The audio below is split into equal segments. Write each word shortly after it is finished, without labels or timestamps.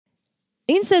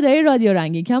این صدای رادیو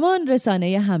رنگین کمان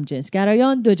رسانه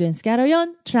همجنسگرایان، دوجنسگرایان،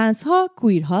 ترنس ها،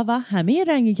 کویرها و همه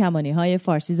رنگین کمانی های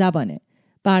فارسی زبانه.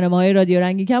 برنامه‌های رادیو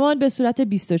رنگین کمان به صورت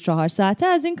 24 ساعته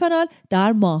از این کانال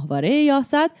در ماهواره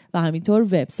یاست و همینطور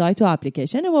وبسایت و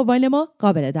اپلیکیشن موبایل ما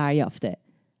قابل دریافته.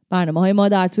 برنامه‌های ما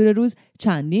در طول روز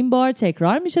چندین بار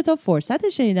تکرار میشه تا فرصت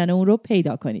شنیدن اون رو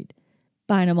پیدا کنید.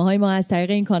 برنامه‌های ما از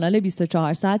طریق این کانال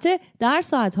 24 ساعته در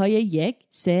ساعت‌های 1،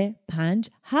 3، 5،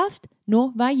 7، 9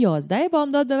 و 11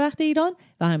 بامداد به وقت ایران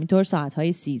و همینطور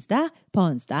ساعت‌های 13،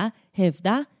 15،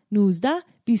 17، 19،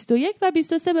 21 و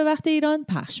 23 به وقت ایران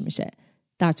پخش میشه.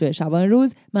 در طول شبان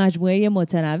روز مجموعه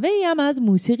متنوعی هم از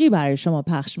موسیقی برای شما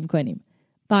پخش می‌کنیم.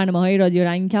 برنامه‌های رادیو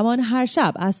رنگین کمان هر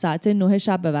شب از ساعت 9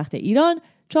 شب به وقت ایران،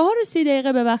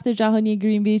 4:30 به وقت جهانی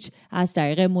گرینویچ از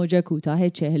طریق موج کوتاه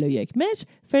 41 متر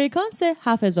فرکانس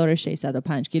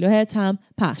 7605 کیلوهرتز هم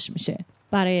پخش میشه.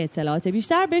 برای اطلاعات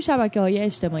بیشتر به شبکه‌های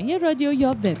اجتماعی رادیو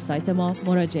یا وبسایت ما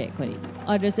مراجعه کنید.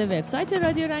 آدرس وبسایت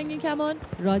رادیو رنگین کمان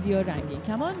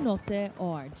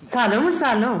radioranginkaman.org.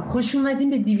 سلام، خوش اومدین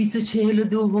به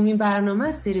 242مین برنامه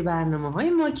از سری برنامه‌های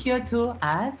ماکیاتو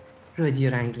از رادیو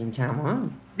رنگین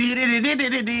کمان.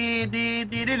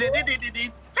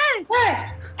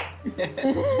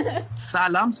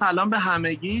 سلام به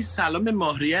همگی. سلام به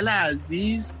ماهریل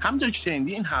عزیز. همونطور که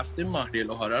شنیدی این هفته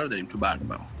ماهریل اوهارا رو داریم تو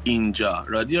برنامه. اینجا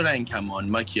رادیو رنگین کمان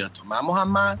ماکیاتو. من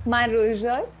محمد، من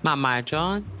روژان، من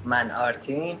مرجان، من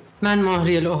آرتین، من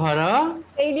ماهریل اوهارا.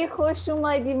 خیلی خوش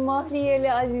اومدی ماهریل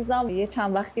عزیزم. یه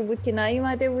چند وقتی بود که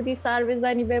نیومده بودی سر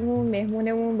بزنی بمون،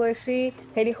 مهمونمون باشی.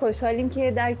 خیلی خوشحالیم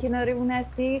که در کنارمون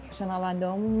هستی.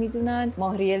 شنونده‌هامون میدونن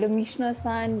ماهریل رو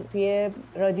میشناسن. توی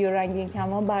رادیو رنگین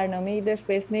کمان برنامه‌ای داشت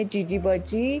به اسم جیجی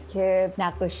باجی که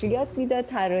نقاشی یاد میداد،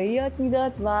 طراحی یاد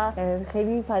میداد و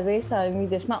خیلی فضای صمیمی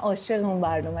داشت. من عاشق اون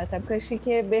برنامه‌ام. کاشی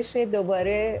که بشه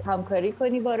دوباره همکاری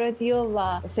کنی با رادیو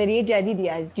و سری جدیدی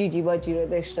از جیجی باجی رو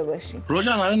داشته باشیم.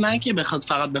 روزان نه که بخواد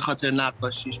فقط به خاطر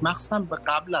نقاشیش، مخصوصا به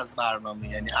قبل از برنامه،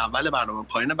 یعنی اول برنامه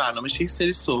پایین برنامه‌ش یک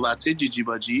سری صحبت‌های جیجی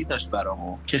باجی داشت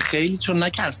برامون که خیلی چون نه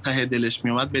که از ته دلش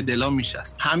میومد به دلا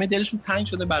میشست. همه دلشون تنگ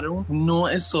شده برای اون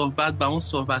نوع صحبت و اون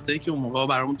صحبتایی که اون موقع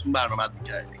برامون تو برنامه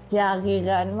می‌کردیم.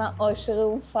 دقیقاً من عاشق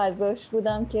اون فضاش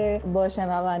بودم که با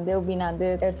شنونده و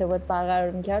بیننده ارتباط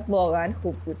برقرار می‌کرد. واقعاً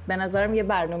خوب بود. به نظرم یه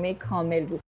برنامه کامل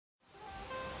بود.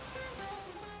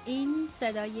 این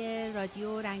صدای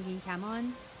رادیو رنگین کمان،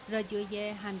 رادیوی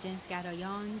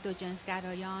همجنسگرایان،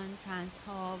 دوجنسگرایان، ترنس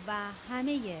ها و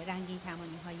همه رنگین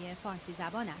کمانی های فارسی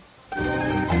زبان است.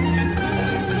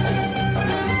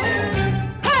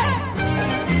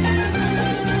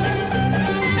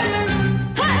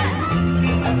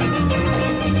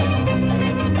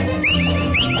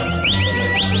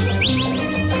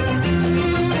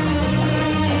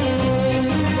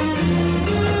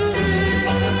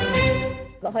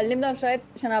 حالا نمیدونم شاید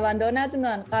شنونده ها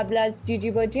ندونن قبل از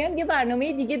جیجی باجی هم یه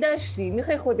برنامه دیگه داشتی.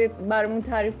 میخوای خودت برامون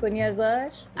تعریف کنی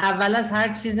ازش؟ اول از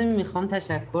هر چیزی میخوام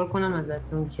تشکر کنم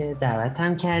ازتون که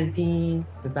دعوتم کردین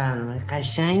به برنامه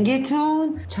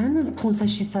قشنگتون. چند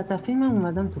 500-600 دفعه من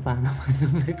اومدم تو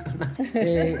برنامه‌تون بکنم.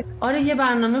 آره یه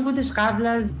برنامه بودش قبل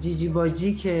از جیجی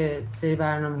باجی که سری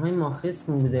برنامه‌های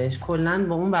ماخیسم بودش. کلاً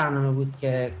با اون برنامه بود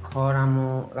که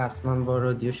کارمو رسما با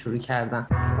رادیو شروع کردم.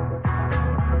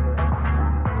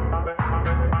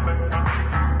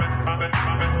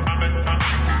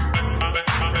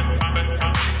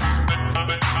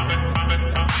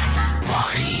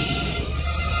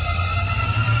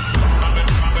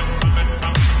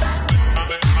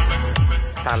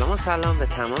 سلام به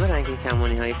تمام رنگین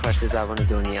کمانی های فارسی زبان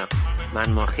دنیا. من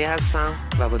ماخی هستم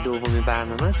و با دومین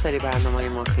برنامه از سری برنامه‌های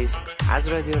ماخیست از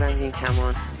رادیو رنگین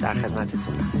کمان در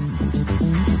خدمتتونم.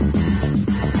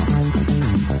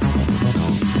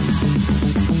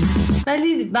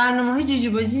 ولی برنامه‌های جیجی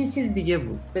باجی یه چیز دیگه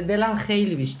بود. به دلم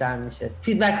خیلی بیشتر میشست.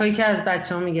 فیدبک هایی که از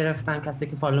بچه‌ها میگرفتن،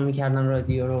 کسایی که فالو میکردن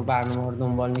رادیو رو، برنامه رو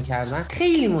دنبال میکردن،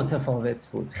 خیلی متفاوت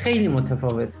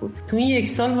بود. تو این یک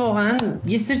سال واقعا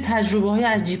یه سری تجربه‌های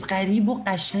عجیب غریب و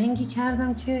قشنگی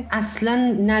کردم که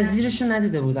اصلا نظیرش رو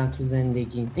ندیده بودم تو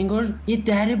زندگیم. انگار یه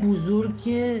در بزرگ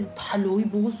طلایی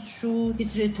باز شد، یه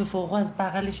سری اتفاقا از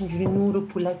بغلش اینجوری نور و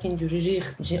پولک اینجوری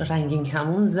ریخت، رنگین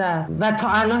کمون زد و تا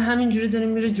الان همینجوری داره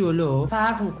میره جلو.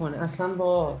 فرق میکنه اصلا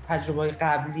با تجربه‌های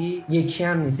قبلی، یکی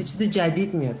هم نیست، چیز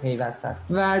جدید میاد پی وسط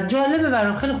و جالبه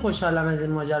برام. خیلی خوشحالم از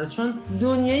این ماجرا چون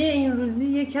دنیای این روزی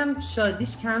یکم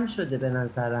شادیش کم شده به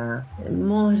نظرم.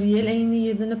 ماهریل عین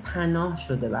یه دونه پناه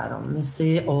شده برام،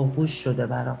 مثل آغوش شده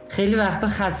برام. خیلی وقتا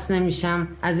خسته میشم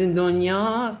از این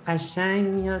دنیا، قشنگ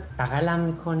میاد بغلم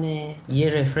میکنه، یه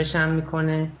رفرش هم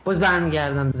میکنه، باز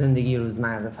برمیگردم زندگی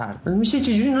روزمره فرد. میشه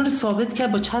چجوری اینا رو ثابت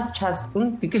کرد؟ با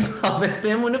چسبون دیگه ثابت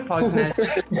بمونه،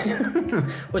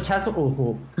 با چسب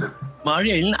اوهو.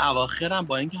 ماریا این اواخر هم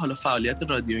با اینکه حالا فعالیت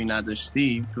رادیویی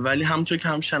نداشتی ولی همونطور که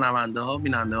هم شنونده ها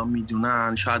بیننده ها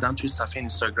میدونن، شاید هم توی صفحه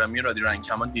اینستاگرامی رادیو رنگ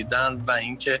کمان دیدن و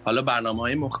اینکه حالا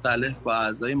برنامه‌های مختلف با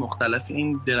اعضای مختلف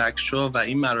این درگ شو و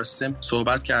این مراسم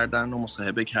صحبت کردن و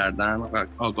مصاحبه کردن و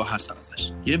آگاه هستن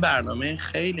ازش. یه برنامه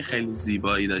خیلی خیلی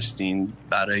زیبایی داشتین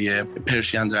برای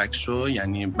پرشین درگ شو،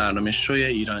 یعنی برنامه شوی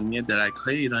ایرانی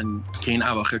درگ‌های ایرانی که این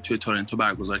اواخر توی تورنتو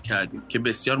برگزار کردیم که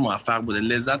بسیار موفق بوده.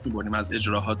 لذت می‌بریم از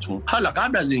اجراهاتون. حالا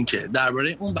قبل از اینکه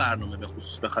درباره اون برنامه به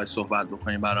خصوص بخوای صحبت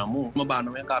بکنیم برامون، ما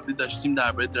برنامه قبلی داشتیم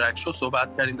درباره درگ شو صحبت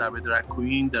کردیم، درباره درگ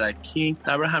کوین، درگ کینگ،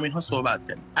 درباره همین ها صحبت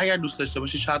کردیم. اگر دوست داشته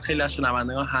باشی، شاید خیلی از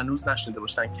شنوندگان هنوز نشنیده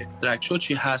باشن که درگ شو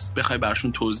چی هست، بخوای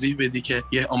براشون توضیح بدی که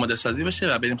یه آماده سازی بشه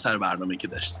و بریم سر برنامه‌ای که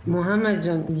داشتیم. محمد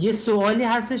جان، یه سوالی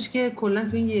هستش که کلا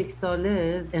تو این یک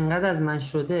ساله انقدر از من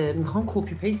شده، میخوام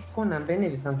کپی پیست کنم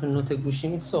بنویسم تو نوت گوشیم،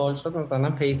 این سوال شد مثلا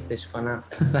پیستش کنم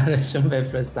براشون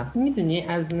بفرستم. میدونی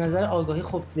از نظر آگاهی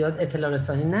خب زیاد اطلاع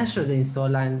رسانی نشده، این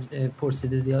سوال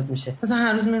پرسیده زیاد میشه. مثلا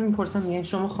هر روز میپرسم میگن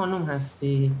شما خانم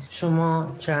هستی؟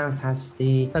 شما ترنس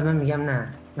هستی؟ و من میگم نه،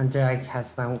 من درگ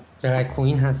هستم، درگ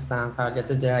کوین هستم،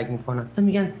 فعالیت درگ میکنم. و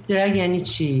میگن درگ یعنی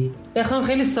چی؟ بخوام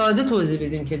خیلی ساده توضیح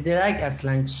بدیم که درگ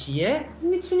اصلا چیه،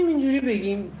 میتونیم اینجوری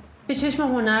بگیم به چشم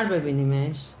هنر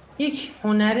ببینیمش. یک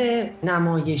هنر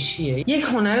نمایشیه، یک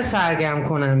هنر سرگرم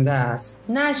کننده است.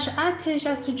 نشأتش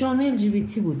از تو جامعه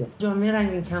LGBT بوده، جامعه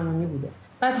رنگین کمانی بوده.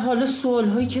 بعد حالا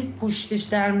سوال‌هایی که پشتش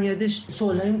در میادش،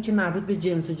 سوال‌هایی که مربوط به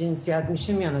جنس و جنسیت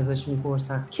میشه میان ازش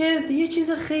میپرسن که یه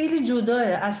چیز خیلی جداه،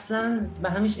 اصلاً به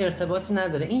همیش ارتباطی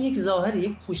نداره. این یک ظاهر،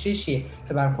 یک پوششیه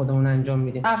که بر خودمون انجام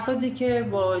میدیم. افرادی که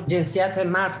با جنسیت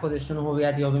مرد خودشون رو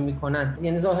هویت یابی میکنن،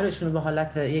 یعنی ظاهرشون رو به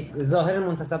حالت یک ظاهر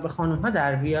منتسب به خانم‌ها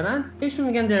در بیارن، بهشون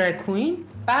میگن درگ کوین.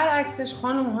 برعکسش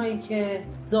خانم هایی که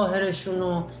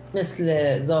ظاهرشونو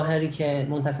مثل ظاهری که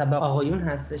منتسب به آقایون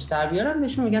هستش در بیارن،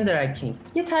 بهشون میگن درگ کینگ.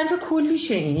 یه تعریف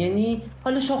کلیشه این، یعنی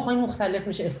حالا شاخه‌های مختلف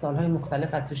میشه، استایل‌های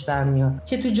مختلف از توش در میاد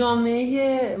که تو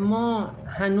جامعه ما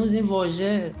هنوز این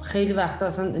واژه خیلی وقتا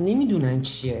اصلا نمیدونن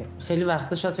چیه. خیلی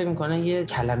وقتا شاید فکر میکنن یه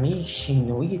کلمه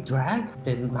شیمیایی درگ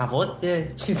به مواد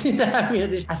چیزی در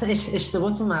میادش، اصلا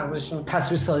اشتباه تو مغزشون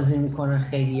تصویر سازی میکنن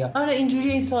خیلیا. آره اینجوری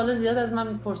این سوالا زیاد از من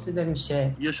میپرسیده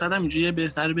میشه. یا شاید هم اینجوریه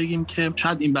بهتر بگیم که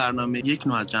شاید این برنامه یک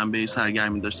نوع جنبه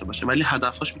سرگرمی داشته باشه ولی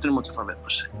هدفش میتونه متفاوت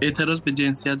باشه. اعتراض به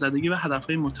جنسیت زدگی و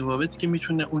هدفهای متفاوتی که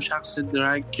میتونه اون شخص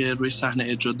درگ که روی صحنه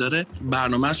اجرا داره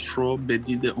برنامه‌اش رو به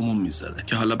دید عموم میذاره.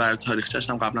 که حالا برای تاریخچه‌اش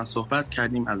هم قبلا صحبت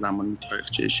کردیم، از زمانی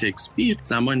تاریخچه شکسپیر،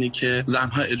 زمانی که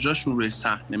زنها اجراشون روی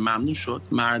صحنه ممنوع شد،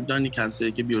 مردانی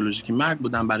که بیولوژیکی مرد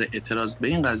بودن برای اعتراض به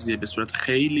این قضیه به صورت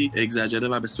خیلی اگزاجره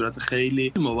و به صورت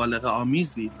خیلی مبالغه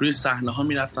آمیزی روی صحنه‌ها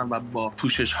میرفتن و با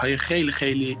پوشش‌های خیلی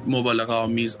خیلی مبالغه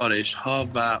آمیز، آرایش‌ها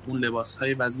و اون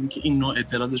لباس‌های وزین که این نوع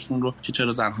اعتراضشون رو که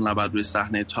چرا زن‌ها نباید روی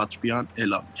صحنه تئاتر بیان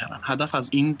اعلام کردن. هدف از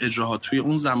این اجراهات توی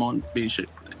اون زمان به این شکل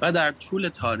بوده و در طول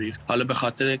تاریخ حالا به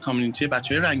خاطر کامیونیتی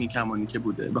بچه‌های رنگین کمانی که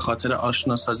بوده، به خاطر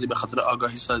آشناسازی، به خاطر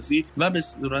آگاهی سازی و به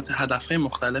صورت هدف‌های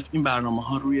مختلف این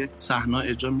برنامه‌ها روی صحنه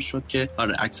اجرا می‌شد که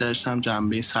آره اکثرش هم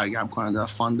جنبه سرگرم کننده و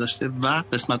فان داشته و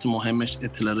قسمت مهمش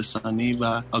اطلاع رسانی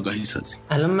و آگاهی سازی.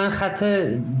 الان من خط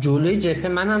جلوی جبهه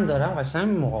منم دارم،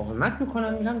 قشنگ مقاومت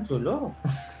میکنم میرم جلو.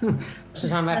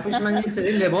 چند وقت پیش من یه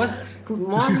سری لباس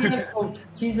ما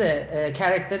چیز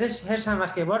کاراکترش هر چند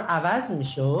وقت یه بار عوض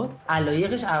میشد،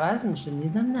 علایقش عوض میشه،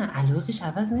 میدیدم نه علایقش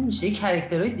عوض نمیشه، یه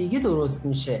کاراکترهای دیگه درست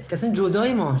میشه که اصلا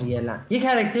جدای ماهریلن. یه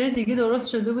کاراکتر دیگه درست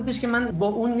شده بودش که من با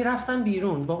اون میرفتم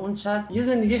بیرون، با اون شاید یه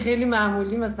زندگی خیلی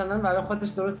معمولی مثلا برای خودش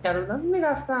درست کرده بودم،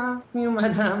 میرفتم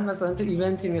میومدم مثلا تو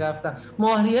ایونتی میرفتم.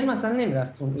 ماهریل مثلا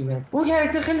نمیرفت اون ایونت. اون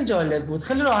کاراکتر خیلی جالب بود،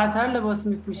 خیلی راحت‌تر لباس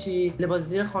میپوشید. لباس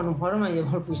زیر خانم‌ها رو من یه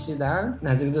بار پوشیدم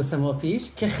نزدیک 2-3 ماه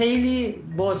پیش که خیلی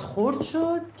بازخورد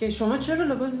شد که شما چرا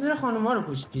لباس زیر خانم‌ها رو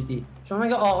پوشیدی؟ شما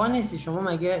مگه آقا نیستی؟ شما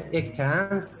مگه یک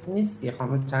ترنس نیستی؟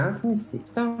 خانم ترنس نیستی؟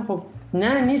 گفتم خب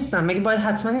نه نیستم. مگه باید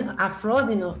حتما این افراد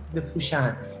اینو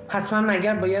بپوشن؟ حتما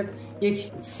مگر باید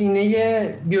یک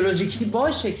سینه بیولوژیکی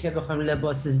باشه که بخوایم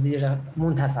لباس زیر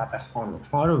منتسب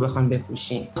خانم‌ها رو بخوایم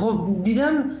بپوشیم؟ خب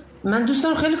دیدم من دوست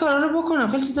دارم خیلی کارا رو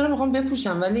بکنم، خیلی چیزا رو میخوام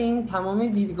بپوشم، ولی این تمام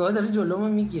دیدگاه داره جلومو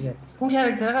میگیره. اون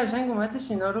کاراکتر قشنگ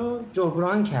اومدش اینا رو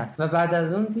جبران کرد و بعد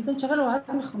از اون دیدم چقدر راحت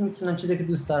میتونم چیزی که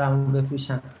دوست دارم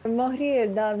بپوشم. ماهری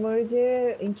در مورد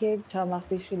اینکه چند وقت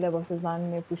پیش لباس زن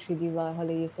میپوشیدی و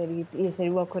حالا یه سری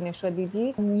واکنش‌ها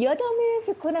دیدی، یادمه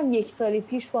فکر کنم 1 سال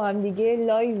پیش با هم دیگه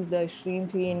لایو داشتیم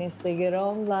توی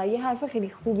اینستاگرام و یه حرف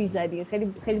خیلی خوبی زدی،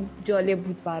 خیلی خیلی جالب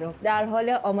بود برام. در حال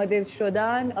آماده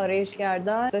شدن، آرایش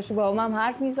کردن، با هم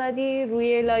حرف میزدی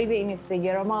روی لایو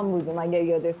اینستاگرام هم بودیم اگه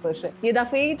یادت باشه. یه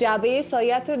دفعه جعبه سایه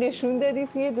سایت رو نشون دادی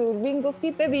توی دوربین،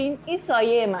 گفتی ببین این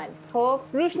سایه من، خب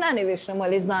روش ننوشته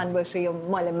مال زن باشه یا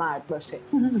مال مرد باشه.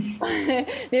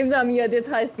 نمیدونم یادت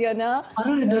هست یا نه؟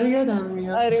 آره داره یادم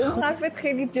میاد. آره اون حرفت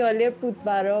خیلی جالب بود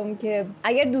برام که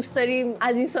اگر دوست داریم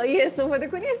از این سایه استفاده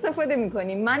کنی استفاده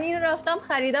میکنیم. من این رفتم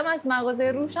خریدم از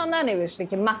مغازه، روش هم ننوشته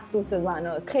که مخصوص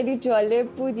زناست. خیلی جالب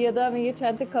بود. یادم یه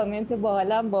چند تا کامنت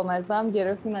باحالم با مزه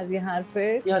گرفتیم از این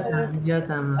حرفه. یادم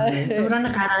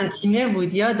دوران قرنطینه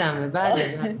بود، یادمه.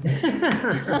 بله.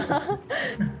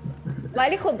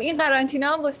 ولی خب این قرنطینه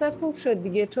هم واسط خوب شد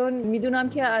دیگه، چون میدونم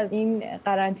که از این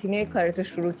قرنطینه کارتو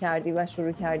شروع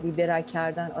کردی درک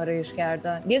کردن، آرایش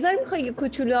کردن. یه ذره میخوای یه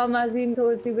کوچولو هم از این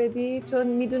توضیح بدی؟ چون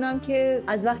میدونم که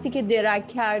از وقتی که درک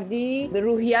کردی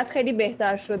روحیت خیلی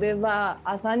بهتر شده و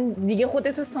اصلا دیگه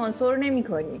خودتو سانسور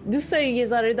نمی‌کنی. دوست داری یه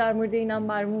ذره در مورد اینم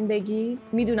برامون بگی؟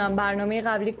 میدونم برنامه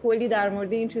قبلی کلی در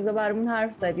مورد این چیزا برامون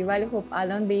حرف زدی، ولی خب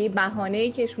الان به یه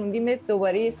بهانه‌ای که شوندیم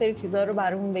دوباره یه سری چیزا رو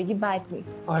برامون بگی بد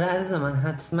نیست. آره عزیزم، من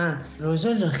حتما.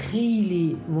 روژا جان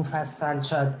خیلی مفصل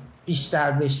شاید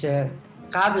بیشتر بشه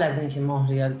قبل از اینکه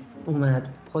ماهریال اومد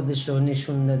خودش رو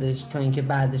نشون دادش تا اینکه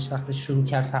بعدش وقتی شروع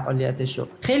کرد فعالیتش رو.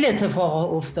 خیلی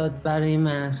اتفاقا افتاد برای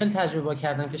من، خیلی تجربه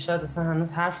کردم که شاید اصلا هنوز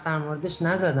حرف در موردش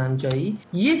نزدم جایی.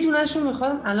 یه دونه‌شو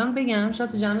میخوام الان بگم،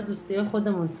 شاید تو جمع دوستی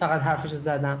خودمون فقط حرفشو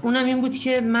زدم. اونم این بود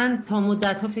که من تا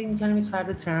مدت‌ها فکر می‌کردم یک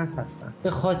فرد ترنس هستم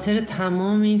به خاطر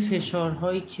تمام این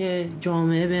فشارهایی که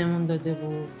جامعه بهمون داده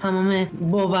بود، تمام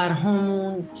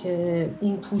باورهامون که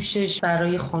این پوشش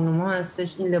برای خانم‌ها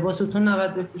هستش، این لباسو تو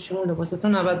نباید بپوشی، اون لباسو تو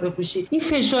نباید بپوشی. این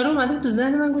فشار اومد تو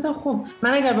ذهن من، گفتم خب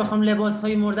من اگر بخوام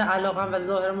لباس‌های مورد علاقم و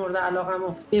ظاهر مورد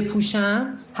علاقمو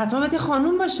بپوشم حتما باید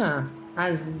خانم باشم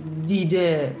از دید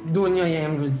دنیای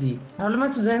امروزی. حالا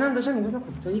من تو ذهنم داشتم میگفتم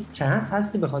خب تو یک ترنس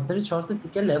هستی به خاطر 4 تا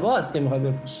تیکه لباس که میخوای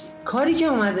بپوشی. کاری که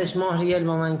اومدش ماهریال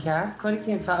با من کرد، کاری که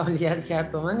این فعالیت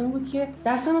کرد با من این بود که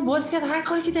دستمو باز کرد هر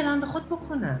کاری که دلم بخواد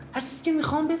بکنم، هر چیزی که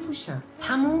میخوام بپوشم.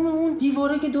 تمام اون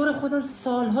دیواره که دور خودم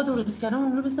سالها درست کردم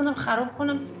اون رو بزنم خراب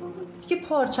کنم که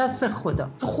پارچه است به خدا.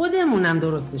 خودمونم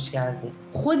درستش کردیم،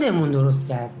 خودمون درست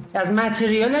کردیم. از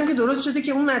متریال هم که درست شده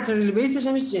که اون متریال بیسش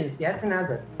هم هیچ جنسیتی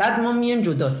نداره. بعد ما میایم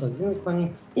جدا سازی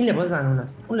میکنیم، این لباس زنونه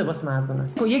است، اون لباس مردونه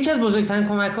است. یکی از بزرگترین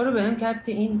کمک‌ها رو بهم کرد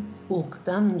که این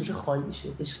عقدم اینجوری خالی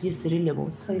شد. یه سری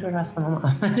لباسایی رو رفتم اما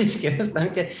اولش گرفتم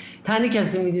که تنی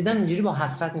کسی میدیدم اینجوری با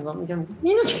حسرت نگاه می‌کردم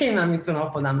اینو کی من میتونم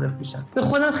خودم بپوشم. به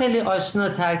خودم خیلی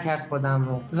آشناتر کرد خودم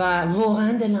رو و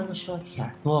واقعا دلمو شاد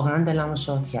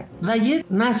کرد. و یه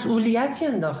مسئولیتی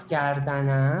انداخت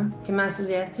گردنم که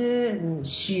مسئولیت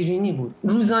شیرینی بود.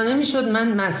 روزانه میشد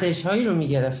من مسیج هایی رو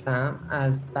میگرفتم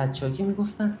از بچه‌ها که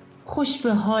میگفتن خوش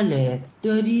به حالت،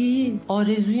 داری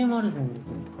آرزوی ما رو زندگی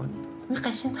میکنی. من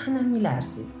قشنگ تنم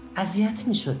میلرزید، اذیت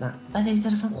میشدم، بعد از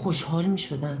طرفم خوشحال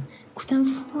میشدم. گفتم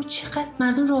فو چقدر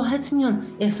مردم راحت میان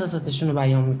احساساتشون رو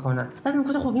بیان میکنن. بعد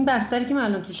میگفتم خب این بستری که من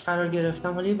الان توش قرار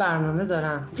گرفتم، حالا یه برنامه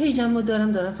دارم، پیجمو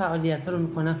دارم فعالیت‌ها رو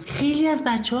میکنم. خیلی از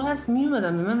بچه‌ها هست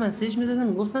میومدن به من مسیج میدادن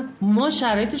میگفتن ما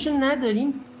شرایطشو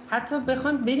نداریم حتی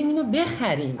بخوایم بریم اینو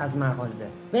بخریم از مغازه.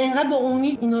 و اینقدر با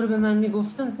امید اینا رو به من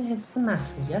میگفتم مثلا حس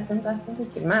مسئولیت بهم دست میده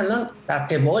که من الان در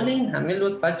قبال این همه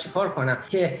لطف باید چیکار کنم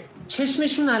که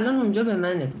چشمشون الان اونجا به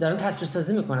منه، دارن تصویر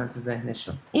سازی میکنن تو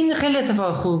ذهنشون. این خیلی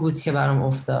اتفاق خوب بود که برام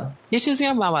افتاد. یه چیزی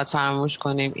هم باید فراموش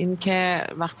کنیم، این که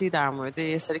وقتی در مورد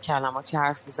یه سری کلماتی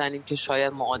حرف میزنیم که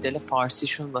شاید معادل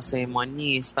فارسیشون واسه ما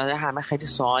نیست، بعد همه خیلی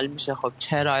سوال میشه خب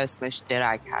چرا اسمش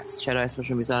درگ هست، چرا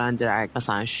اسمشو میذارن درگ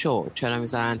مثلا شو، چرا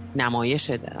میذارن نمایش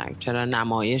درگ، چرا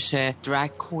نمایش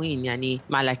درگ کوین یعنی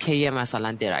ملکه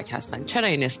مثلا درگ هستن، چرا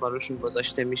این اسما روشون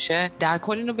گذاشته میشه. در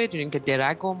کل اینو بدونیم که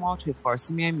درگ و ما توی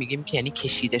فارسی میگیم که یعنی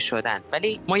کشیده شدن،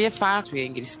 ولی ما یه فرق توی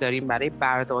انگلیسی داریم برای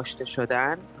برداشته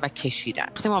شدن و کشیدن.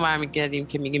 وقتی ما برمیگردیم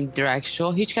که میگیم درگ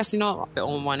شو، هیچ کس اینو به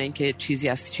عنوان اینکه چیزی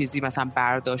از چیزی مثلا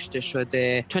برداشته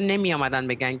شده، چون نمی آمدن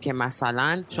بگن که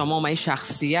مثلا شما اومدی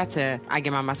شخصیت،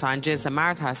 اگه من مثلا جنس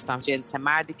مرد هستم، جنس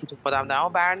مردی که تو خودم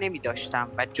دارم بر نمی داشتم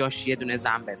و جاش یه دونه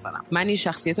زن بزنم، من این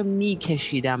شخصیت رو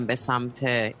میکشیدم به سمت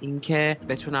اینکه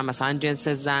بتونم مثلا جنس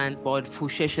زن با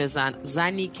پوشش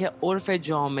زنی که عرف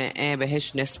جامعه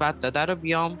بهش نسبت داده رو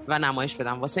بیام و نمایش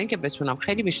بدم. واسه اینکه بتونم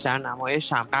خیلی بیشتر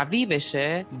نمایشم قوی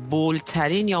بشه،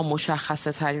 بولترین یا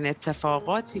مشخصه ترین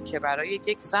اتفاقاتی که برای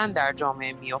یک زن در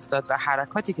جامعه میافتاد و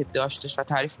حرکاتی که داشتش و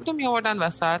تعریف بود میآوردن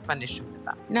وسط و نشون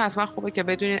میدن. این حتما خوبه که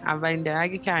بدونید اولین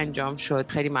درگی که انجام شد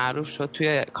خیلی معروف شد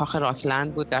توی کاخ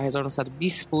راکلند بود، در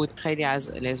 1920 بود. خیلی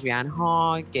از لزبیان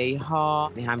ها، گی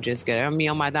ها، همجنسگرایان می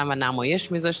اومدن و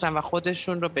نمایش میذاشتن و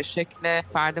خودشون رو به شکل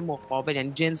فرد مقابل،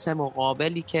 یعنی جنس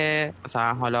مقابلی که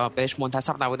مثلا حالا بهش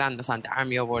منتسب نبودن مثلا در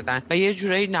می آوردن و یه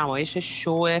جورایی نمایش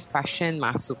شو فشن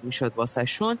محسوب میشد واسه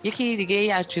شون. یکی دیگه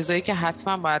ای از چیزایی که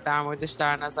حتما باید در موردش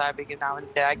در نظر بگیریم در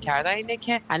مورد درک کردن اینه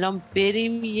که الان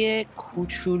بریم یه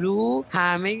کوچولو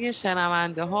همه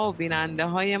شنونده ها و بیننده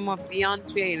های ما بیان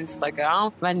توی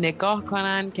اینستاگرام و نگاه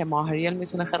کنن که ماهریل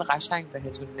میتونه خیلی قشنگ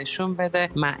بهتون نشون بده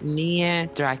معنی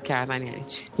درک کردن یعنی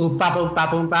چی.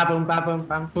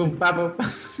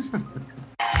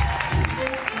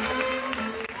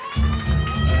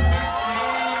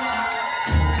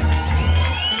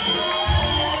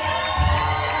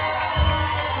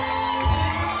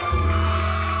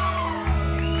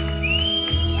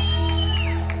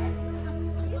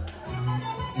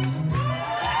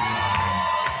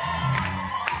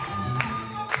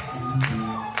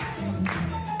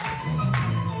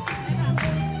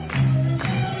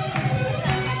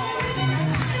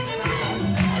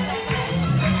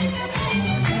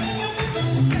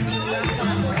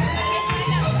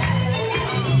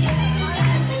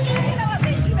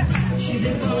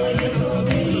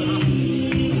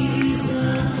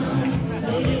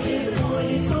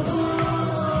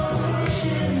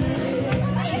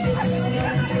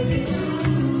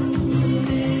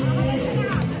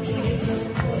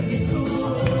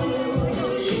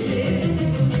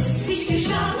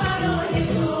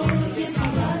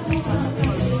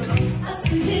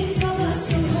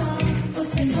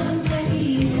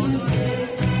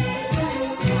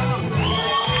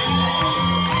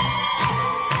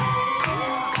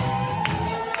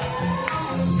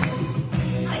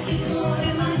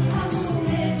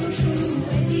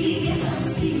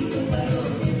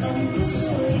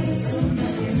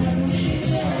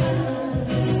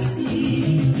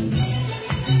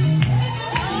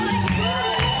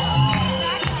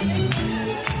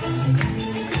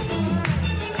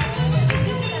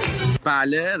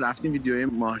 بله رفتیم ویدیوی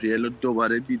ماهریل رو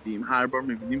دوباره دیدیم. هر بار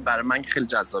می‌بینیم برای من خیلی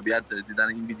جذابیت داره دیدن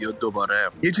این ویدیو دوباره.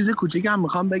 یه چیز کوچیکم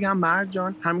میخوام بگم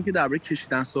مرجان، همین که درباره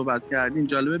کشیدن صحبت کردین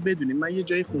جالبه بدونیم من یه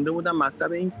جایی خونده بودم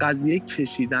مطلب این قضیه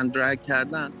کشیدن درگ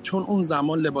کردن، چون اون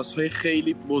زمان لباس‌های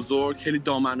خیلی بزرگ، خیلی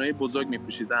دامن‌های بزرگ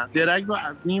می‌پوشیدن، درگ رو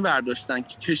از این برداشتن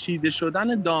که کشیده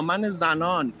شدن دامن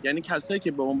زنان، یعنی کسایی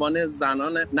که به عنوان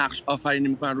زنان نقش آفرینی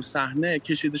می‌کنن رو صحنه،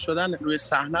 کشیده شدن روی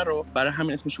صحنه رو برای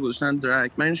همین اسمش رو گذاشتن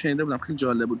درگ. من اینو شنیده بودم خیلی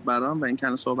جالب بود برام و این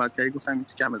کنه صحبت کردی گفتم این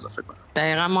تیکم اضافه کنم.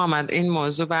 دقیقاً محمد این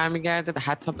موضوع برمیگرده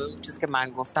حتی به اون چیزی که من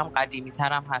گفتم قدیمی‌تر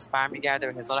هم هست،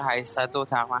 برمیگرده به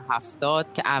 1870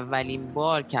 که اولین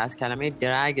بار که از کلمه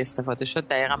درگ استفاده شد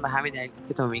دقیقاً به همین دلیلی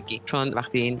که تو میگی، چون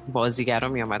وقتی این بازیگرا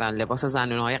میومدن لباس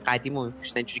زنونه‌های قدیم رو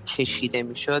می‌پوشیدن اینجوری کشیده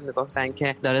میشد، میگفتن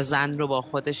که داره زن رو با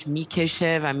خودش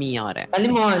میکشه و میاره. ولی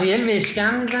ماهریل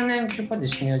وشکم میزنه که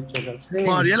خودش میاد جلو.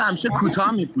 ماهریل همیشه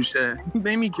کوتاه میپوشه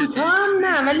نمیکشه.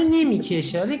 نه ولی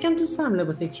نمیکشه. یکم دوستم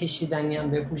لباس کشیدنی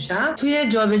هم بپوشم. توی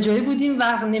جابجایی بودیم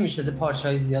وقت نمیشده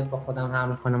پارچه‌های زیاد با خودم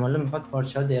حمل کنم، حالا میخواد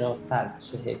پارچه‌ها درازتر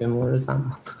بشه به مرور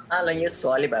زمان. الان یه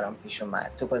سوالی برام پیش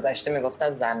اومد. تو گذشته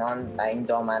میگفتن زنان و این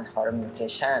دامن‌ها رو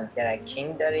میکشن. درگ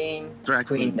کینگ داریم،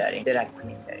 کوین داریم.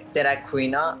 درگ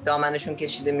کوینا دامنشون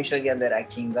کشیده میشد یا درگ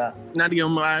کینگا؟ نه دیگه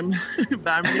اون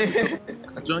برمیگرده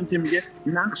جان که میگه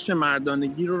نقش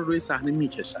مردانگی رو روی صحنه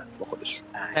میکشن با خودشون.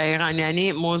 دقیقاً،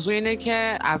 یعنی موضوع اینه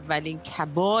که اولین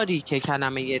کباری که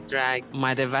کلمه درگ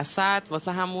اومده وسط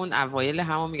واسه همون اوایل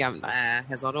همون میگم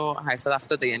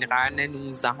 1870 یعنی قرن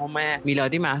 19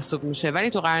 میلادی محسوب میشه، ولی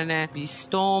تو قرن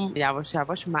 20 یواش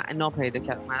یواش معنا پیدا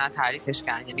کرد، معنا تعریفش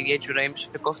کرد. یعنی یه جورایی میشه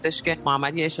گفتش که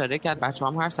محمد یه اشاره کرد،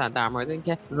 بچه‌ها هم حرف زدن در مورد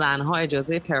اینکه زنها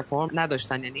اجازه پرفورم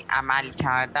نداشتن، یعنی عمل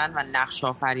کردن و نقش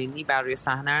آفرینی بر روی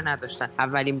صحنه رو نداشتن.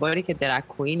 اولین باری که درگ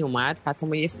کوین اومد، حتی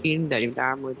ما یه فیلم داریم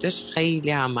در موردش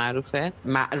خیلی هم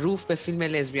معروف به فیلم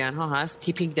لزبیان ها هست،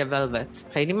 تیپینگ دی ولوت،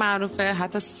 خیلی معروفه،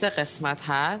 حتی 3 قسمت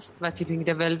هست و تیپینگ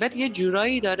دی ولوت یه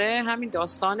جورایی داره همین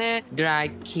داستان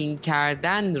درگ کینگ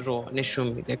کردن رو نشون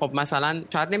میده. خب مثلا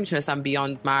شاید نمیتونستن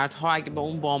بیان مردها اگه به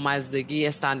اون بامزدگی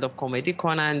استندآپ کمدی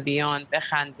کنن، بیان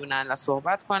بخندونن و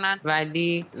صحبت کنن،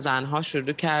 ولی زنها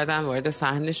شروع کردن وارد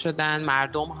صحنه شدن،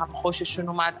 مردم هم خوششون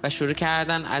اومد و شروع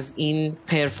کردن از این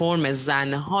پرفورم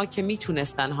زنها که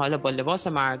میتونستن حالا با لباس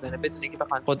مردانه بدون اینکه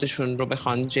بخوان خودشون رو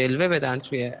بخوان جلوه بدن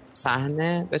توی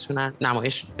صحنه بتونن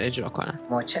نمایش اجرا کنن.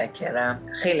 متشکرم.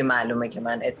 خیلی معلومه که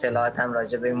من اطلاعاتم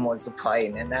راجع به این موضوع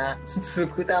پایینه، نه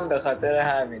سکوتم به خاطر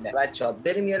همینه. بچه‌ها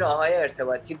بریم یه راههای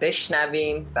ارتباطی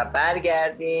بشنویم و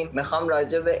برگردیم. میخوام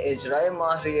راجع به اجرای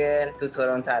ماهریل تو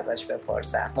تورنتو ازش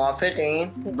بپرسم.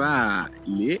 موافقین؟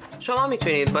 بله. شما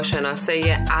میتونید با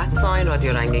شناسه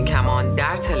 @رادیو رنگین کمان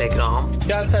در تلگرام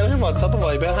یا از طریق واتساپ و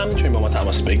وایبر هم میتونید با ما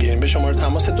تماس بگیرید به شماره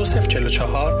تماس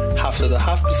 2044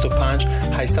 77 25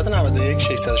 891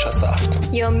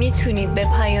 667. یا میتونید به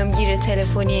پیامگیر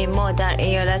تلفنی ما در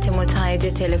ایالات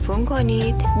متحده تلفن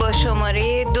کنید با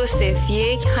شماره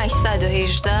 201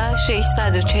 818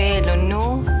 649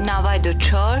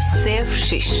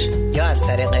 9406 یا از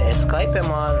طریق اسکایپ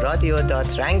ما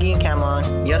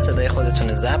radio.ranginkaman یا صدای خودتون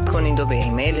رو ضبط کنید و به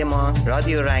ایمیل ما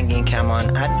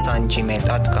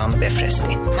radioranginkaman@gmail.com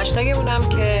بفرستین. هشتگ اونم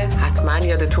که حتما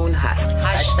یادتون هست،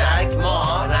 هشتگ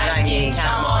ما رنگین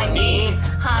کمانی،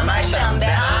 همش هم به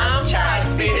هم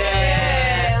چسبیده.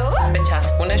 به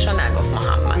چسبونش رو نگفت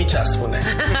محمد، میچسبونه.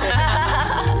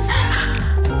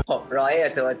 خب راه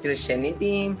ارتباطی رو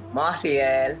شنیدیم.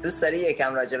 ماهریل دوست داری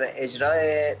یکم راجع به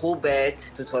اجرای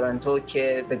خوبت تو تورنتو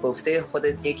که به گفته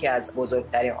خودت یکی از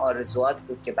بزرگترین آرزوات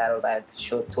بود که برآورده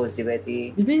شد توضیح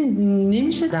بدی؟ ببین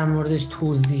نمیشه در موردش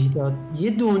توضیح داد.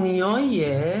 یه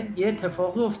دنیاییه، یه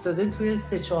اتفاقی افتاده توی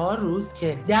 3-4 روز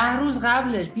که 10 روز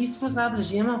قبلش، 20 روز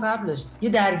قبلش، یه ماه قبلش یه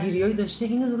درگیریایی داشته.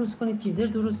 اینو درست کنی، تیزر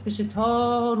درست بشه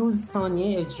تا روز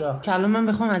ثانیه اجرا. که الان من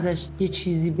بخوام ازش یه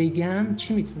چیزی بگم،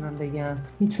 چی میتونم بگم؟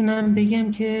 میتونم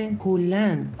بگم که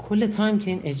کل تایم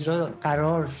که این اجرا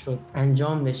قرار شد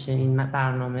انجام بشه این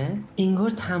برنامه، انگار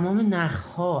تمام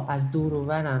نخها از دور و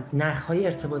برم، نخهای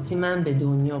ارتباطی من به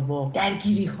دنیا با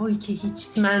درگیری هایی که هیچ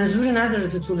منظوری نداره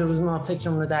تو طول روز ما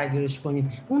فکرمون رو درگیرش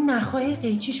کنیم، اون نخهای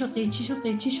قیچی شد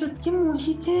که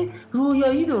محیط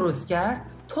رویایی درست کرد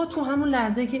تا تو همون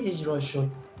لحظه که اجرا شد.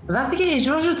 وقتی که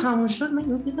اجراش رو تموم شد من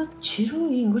یاد دیدم چرا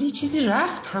انگار یه چیزی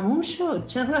رفت تموم شد،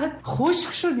 چقدر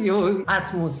خشک شد یه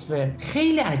اتمسفر.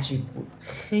 خیلی عجیب بود،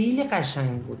 خیلی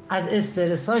قشنگ بود. از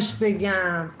استرساش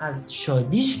بگم، از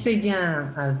شادیش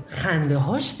بگم، از خنده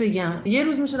هاش بگم، یه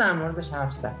روز میشه در موردش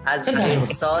حرف زد. از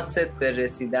احساست به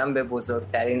رسیدن به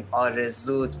بزرگترین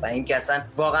آرزوت و اینکه اصلا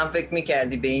واقعا فکر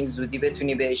میکردی به این زودی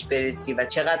بتونی بهش برسی و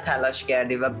چقدر تلاش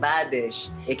کردی و بعدش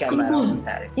یکم برامون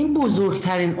تعریف. این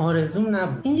بزرگترین آرزوم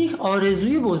نبود، این یک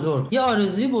آرزوی بزرگ، یه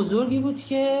آرزوی بزرگی بود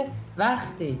که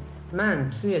وقتی من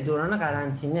توی دوران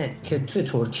قرنطینه که توی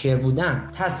ترکیه بودم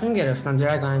تصمیم گرفتم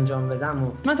درگ انجام بدم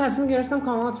و من تصمیم گرفتم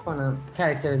کامات کنم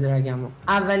کاراکتر درگمو.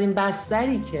 اولین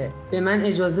بستری که به من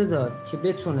اجازه داد که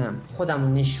بتونم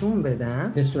خودمو نشون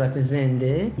بدم به صورت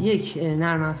زنده یک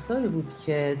نرم افزاری بود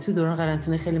که تو دوران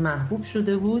قرنطینه خیلی محبوب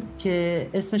شده بود که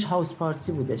اسمش هاوس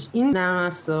پارتی بودش. این نرم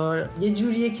افزار یه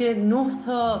جوریه که 9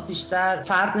 تا بیشتر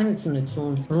فرد نمیتونه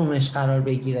تو رومش قرار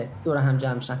بگیره، دور هم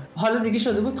جمع شن. حالا دیگه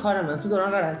شده بود کار من تو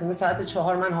دوران قرنطینه ساعت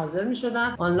 4 من حاضر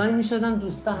میشدم، آنلاین میشدم،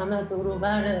 دوستا همه دور و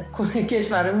بر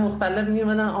کشورهای مختلف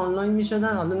میومدن آنلاین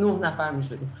میشدن، حالا 9 نفر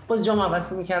میشدیم، باز جام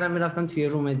عوض میکردم میرفتم توی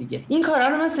روم دیگه. این کارا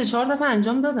رو من 3-4 دفعه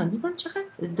انجام دادم، دیدم چقدر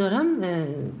دارم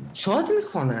شاد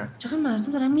میکنم، چقدر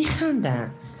مردم دارن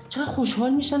میخندن، چقدر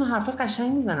خوشحال میشن و حرف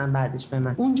قشنگ میزنن بعدش به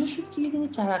من. اونجا شد که یه دونه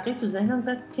جرقه تو ذهنم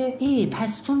زد که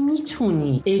پس تو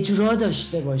میتونی اجرا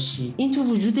داشته باشی، این تو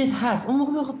وجودت هست. اون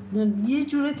موقع یه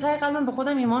جوری ته قلبم به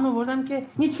خودم ایمان آوردم که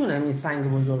میتونم این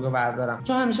سنگ بزرگو بردارم،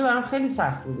 چون همیشه برام خیلی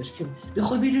سخت بودش که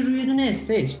بخوای بری روی دونه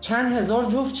استیج چند هزار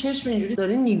جفت چشم اینجوری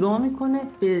داره نگاه میکنه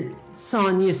به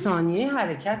ثانیه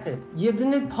حرکته، یه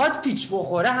دونه پاد پیچ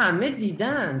بخوره همه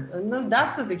دیدن،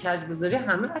 دستتو کج بذاری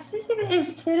همه، اصلا یه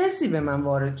استرسی به من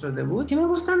وارد شده بود که من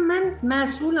گفتم من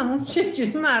مسئولم اون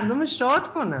چجوری مردم شاد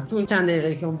کنم تو چند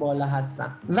دقیقه که اون بالا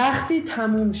هستم. وقتی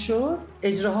تموم شد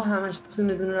اجراها همش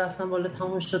دونه دونه رفتم بالا،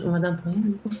 تموم شد اومدم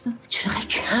پایین، گفتم چقدر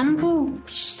کم بود،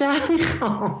 بیشتر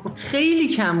میخوام. خیلی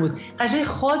کم بود، قشنگ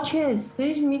خاک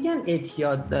استیج میگن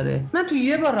اعتیاد داره، من تو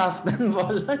یه بار رفتن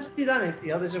بالاش دیدم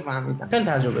اعتیادشو فهمیدم. خیلی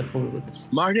تجربه خوبی بودش.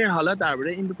 ماریل حالا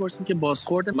درباره این بپرسیم که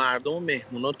بازخورد مردم و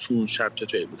مهمونا تو اون شب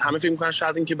چطوری بود؟ همه فکر می‌کنن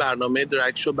شاید این که برنامه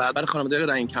درگ شو بعد برای خانواده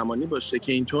رنگین کمانی باشه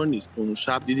که اینطور نیست. اون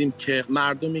شب دیدیم که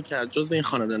مردمی که از جزء این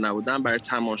خانواده نبودن برای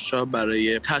تماشا،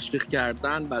 برای تشویق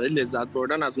کردن، برای لذت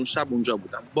بردن از اون شب اونجا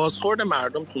بودن. بازخورد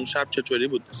مردم تو اون شب چطوری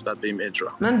بود نسبت به این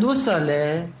اجرا؟ من 2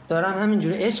 ساله دارم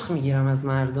همینجوری عشق میگیرم از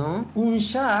مردم. اون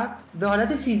شب به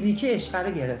حالت فیزیکی عشق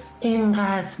رو گرفت،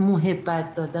 اینقدر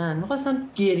محبت دادن، می‌خواستم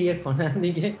گریه کنم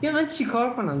دیگه. من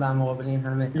چیکار کنم در مقابل این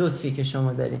همه لطفی که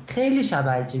شما دارین؟ خیلی شب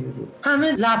عجیبی بود.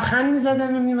 همه لبخند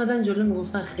می‌زدن و میمدن جلو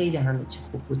میگفتن خیلی همه چی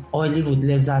خوب بود، عالی بود،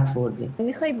 لذت بردیم.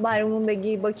 میخوای برامون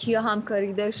بگی با کیا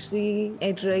همکاری داشتی؟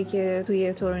 اجرایی که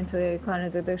توی تورنتو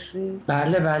کانادا داشتی؟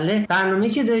 بله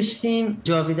برنامه‌ای که داشتیم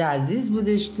جاوید عزیز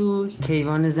بودش توش،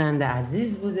 کیوان زنده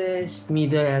عزیز بودش،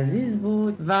 میدای عزیز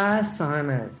بود و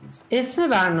ساهم عزیز. اسم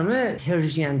برنامه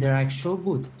پرژین درگ شو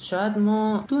بود. شاید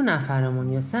ما 2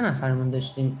 نفرمون یا 3 نفرمون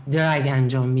داشتیم درگ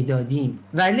انجام میدادیم،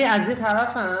 ولی از یه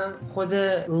طرفم خود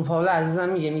روپاول عزیزم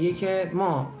میگه که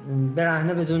ما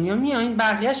برهنه به دنیا میاییم،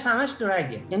 بقیه‌اش همش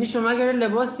درگه. یعنی شما اگر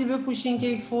لباسی بپوشین که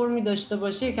یک فرمی داشته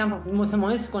باشه، یکم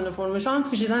متمایز کنه فرمش، هم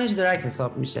پوشیدنش درگ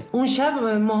حساب میشه. اون شب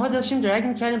ماها داشتیم درگ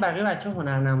میکردیم، بقیه بچه‌ها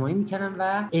هنرنمایی میکردن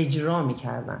و اجرا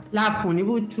میکردن. لبخونی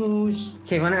بود توش،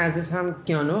 کیوان عزیز هم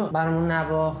پیانو برامون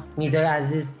نواخت، میدای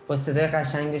عزیز با صدای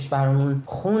قشنگش برامون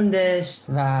خوندش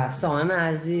و سائم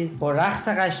عزیز با رقص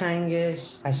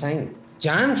قشنگش قشنگ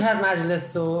جمع کرد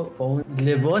مجلس رو با اون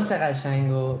لباس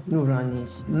قشنگ و نورانیش.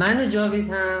 من و جاوید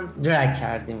هم درگ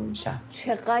کردیم اون شب.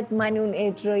 چقدر من اون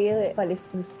اجرای فال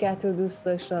سوسکت رو دوست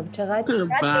داشتم، چقدر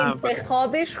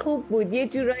انتخابش خوب بود، یه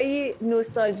جورایی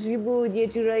نوستالژی بود، یه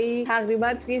جورایی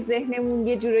تقریبا توی ذهنمون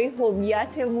یه جورایی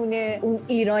هویتمونه، اون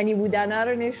ایرانی بودن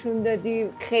رو نشون دادی،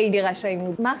 خیلی قشنگ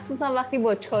بود. مخصوصا وقتی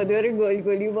با چادر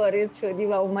گلگلی وارد شدی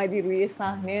و اومدی روی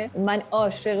صحنه، من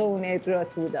عاشق اون اجرات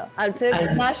بودم.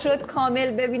 البته نشد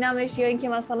کامل ببینمش یا اینکه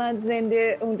مثلا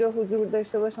زنده اونجا حضور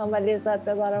داشته باشم و لذت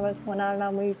ببرم از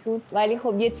هنرنماییتون، ولی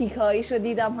خب یه تیکه‌هایشو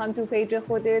دیدم هم تو پیج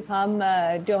خودت هم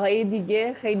جاهای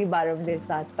دیگه، خیلی برام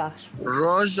لذت بخش بود.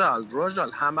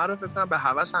 روژال همه رو فکر کنم به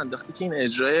هوس انداختی که این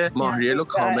اجرای ماهریل رو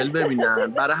کامل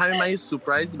ببینن. برای همین من یه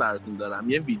سورپرایز براتون دارم،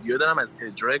 یه ویدیو دارم از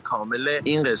اجرای کامل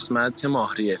این قسمت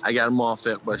ماهریل. اگر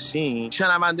موافق باشین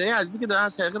شنونده‌های عزیزی که دارن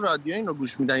از طریق رادیو اینو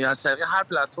گوش میدن یا از طریق هر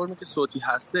پلتفرمی که صوتی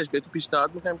هستش، بهتون پیشنهاد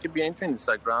می‌کنم که بیاین تو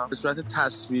اینستاگرام به صورت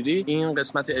تصویری این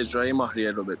قسمت اجرای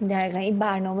ماهریل رو ببینید. دقیقاً این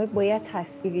برنامه باید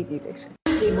تصویری دیده شه.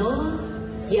 ما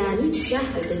یعنی تو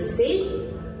شهر قصه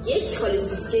یک خاله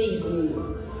سوسکه‌ای بود،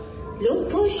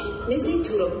 لپاش مثل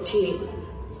ترابچه،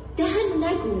 دهن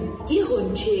نگو یه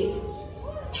غنچه،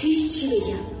 چی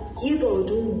بگم یه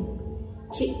بادون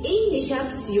که عین شب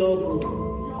سیاه بود.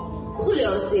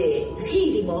 خلاصه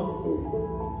خیلی ماه بود.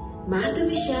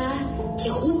 مردم شهر که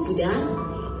خوب بودن،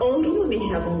 آروم و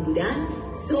مهربون بودن،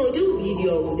 ساده و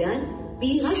بی‌ریا بودن،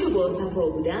 بی‌غش و باصفا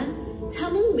بودن،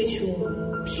 تمومشون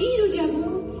پیر و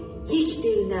جوون یک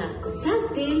دل نه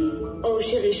 100 دل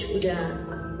عاشقش بودن.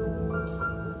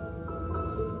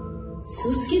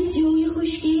 سوسک سیاه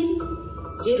خوشگل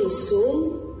یه روز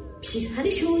صبح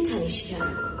پیرهنشو تنش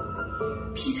کرد،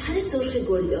 پیرهن سرخ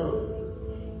گلدار،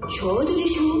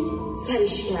 چادرشو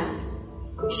سرش کرد،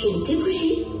 شلیته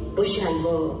پوشید با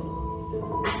شلوار،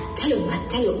 اتل و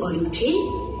متل و آلوچه،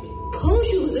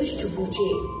 پاشو گذاشت تو بوچه،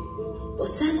 با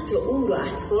 100 تا اور و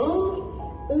اطفال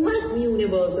اومد میونه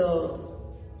بازار.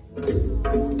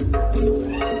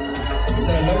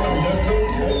 سلام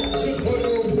علیکم چه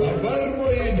خانم،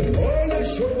 بفرمایید حال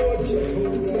شما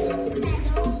چطوره؟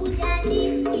 سلام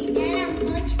بودنی بیدرم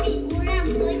خاک بگورم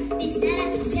خاک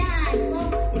بسرم چه حرفا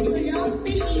جلاب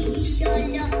بشی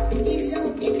ایشالله،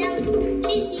 نزاکتم خوب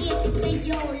چیزیه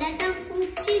خجالتم خوب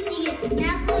چیزیه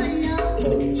نه بالا.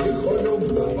 چه خانم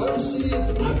ببخشید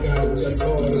اگر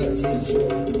جسارتی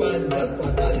شد، بنده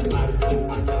فقط عرض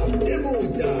ادب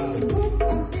نمودم. خوب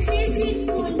آخه خیلی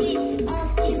گونی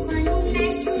آبجی خانم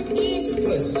نشد اسم،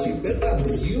 پس چی بگم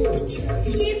سیاه چه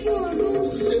برو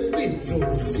سفید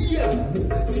رو سیاه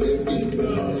سفید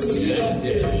رو سیاه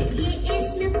یه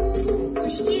اسم خوب و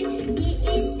خوشگل، یه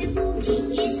اسم بگو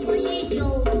که اسم باشه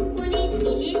جادو کنه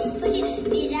دلس باشه،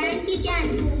 به رنگ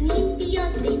گندمی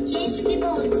بیاد به چشم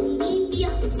بادومی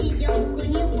بیاد، صدا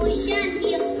کنی خوشم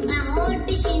بیاد بهار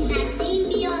بشه نسیم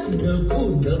بیاد.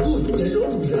 نگو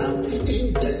دلم رفت،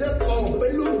 این دل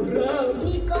قابلم رفت.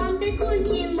 نگام بکن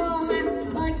چه ماهم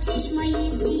با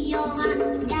چشمای سیاهم،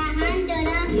 دهن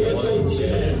دارم یه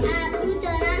گنچه، ابرو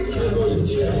دارم که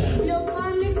گنچه، لپا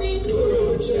مثل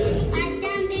دروچه،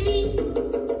 قدم ببین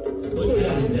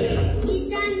بلنده،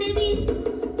 ایستم ببین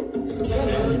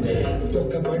کمنده. تو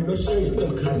که منو شیدا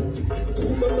کردی،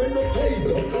 خوب منو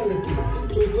پیدا کردی،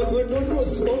 تو که منو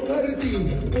رسوا کردی،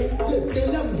 قفل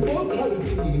دلم با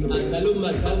کردی. اتل و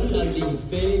متل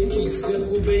خلیفه، کیسه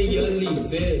خوبه یا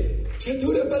لیفه،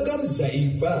 چطوره بگم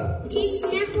ضعیفه؟ تش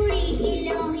نخوری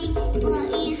الهی با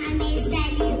این همه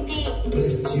سلیقه،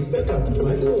 پس چی بگم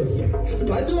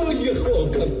فدای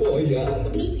خاک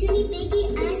پایت. میتونی بگی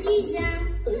عزیزم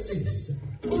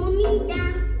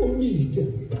امیدم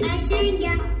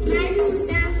قشنگم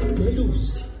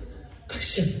ملوسم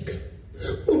قشنگم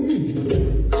امیدم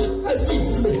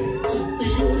عزیزم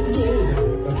بیا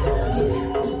دورم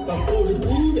با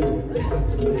قربونم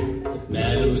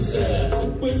ملوسه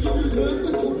بذار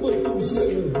لب تو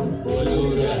بلوسه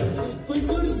بلوره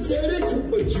بذار سر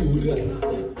تو بجوره.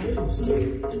 عروسه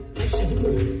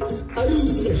قشنگم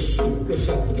عروسه شوخ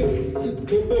شنگم،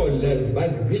 تو مال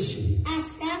من میشی.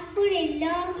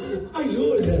 استغفرالله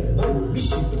ایول من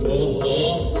میشی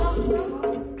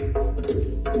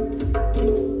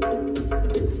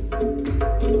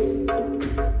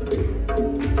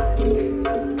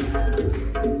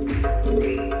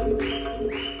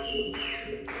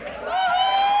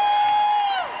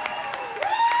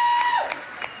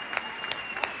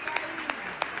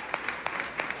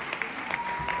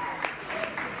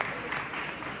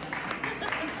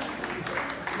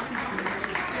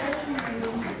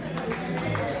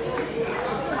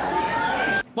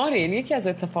مارین، یکی از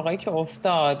اتفاقایی که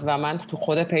افتاد و من تو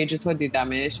خود پیج تو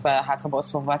دیدمش و حتی با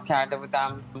صحبت کرده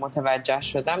بودم متوجه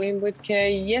شدم این بود که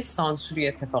یه سانسوری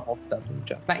اتفاق افتاد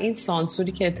اونجا و این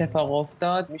سانسوری که اتفاق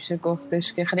افتاد میشه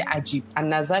گفتش که خیلی عجیب. از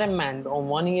نظر من به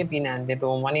عنوان یه بیننده، به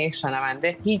عنوان یک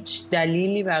شنونده، هیچ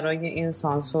دلیلی برای این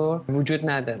سانسور وجود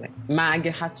نداره. من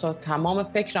اگه حتی تمام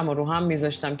فکرم رو هم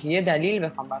میذاشتم که یه دلیل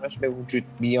بخوام براش به وجود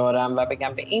بیارم و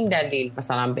بگم به این دلیل،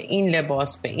 مثلا به این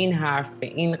لباس، به این حرف، به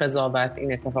این قضاوت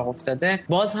این اتفاق افتاده،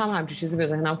 باز هم همچین چیزی به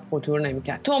ذهنم خطور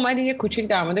نمی‌کرد. تو اومدی یه کوچیک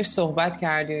در موردش صحبت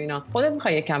کردی و اینا، خودت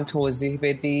می‌خوای یکم توضیح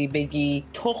بدی، بگی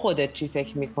تو خودت چی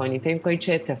فکر می‌کنی؟ فکر می‌کنی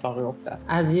چه اتفاقی افتاد؟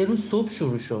 از یه روز صبح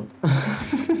شروع شد.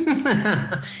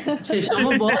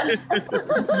 چشمو باز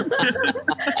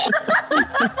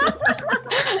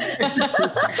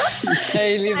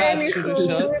خیلی بد شروع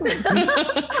شد.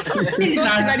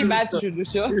 ولی بد شروع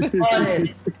شد. آره.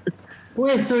 اون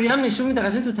استوری هم نشون میده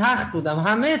قشنگ تو تخت بودم،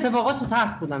 همه اتفاقات تو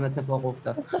تخت بودم اتفاق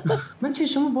افتاد. من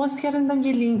چشمو باز کردم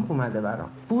یه لینک اومده برام،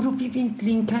 برو ببین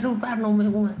لینک رو، برنامه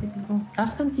اومده بیرون.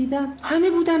 رفتم دیدم همه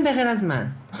بودن به غیر از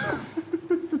من.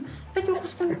 بعد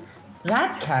گفتم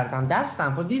رد کردم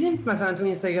دستم. خب دیدیم مثلا تو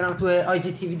اینستاگرام تو آی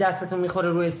جی تی وی دستتون میخوره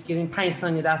روی اسکرین 5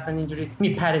 ثانیه دستن اینجوری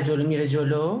میپره جلو میره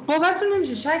جلو، باورتون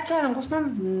نمیشه. شک کردم،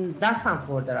 گفتم دستم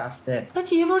خورده رفته.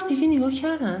 بعد یه بار دیگه نگاه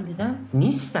کردم دیدم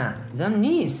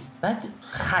نیست. بعد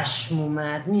خشم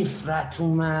اومد، نفرت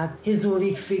اومد، هزار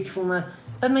یک فکر اومد.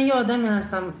 بعد من یه آدمی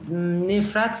هستم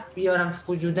نفرت بیارم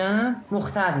تو وجودم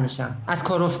مختل میشم، از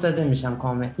کار افتاده میشم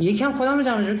کامل. یکم خودم رو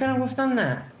جمع جور کردم، گفتم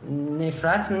نه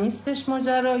نفرت نیستش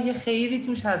ماجرا، یه خیری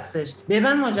توش هستش،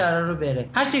 ببن ماجرا رو بره.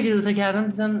 هر چی که دوتا کردم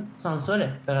دیدم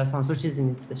سانسوره، بغیر سانسور چیزی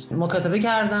نیستش. مکاتبه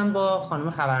کردم با خانم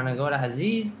خبرنگار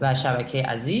عزیز و شبکه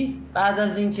عزیز. بعد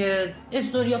از اینکه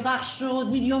استوریا پخش شد،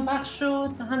 ویدیو پخش شد،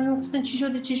 همین گفتن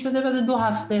چی شده. بعد 2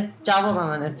 هفته جواب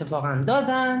من اتفاقا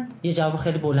دادن. یه جواب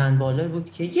خیلی بلند بالا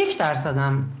بود که 1%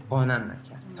 هم قانع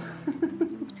نکرد.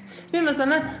 ببین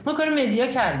مثلا ما کار مدیا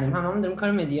کردیم، هممون داریم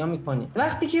کار مدیا میکنیم.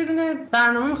 وقتی که یه دونه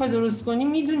برنامه میخوای درست کنی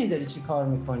میدونی داری چی کار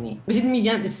میکنی. بهت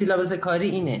میگن سیلابس کاری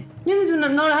اینه.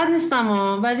 نمیدونم، ناراحت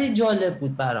نیستم ولی جالب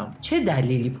بود برام. چه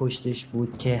دلیلی پشتش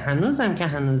بود که هنوزم که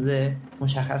هنوزه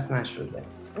مشخص نشده.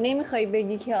 نمیخوای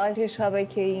بگی که آره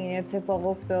شبکه این اتفاق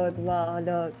افتاد و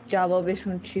حالا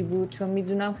جوابشون چی بود؟ چون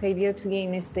میدونم خیلی توی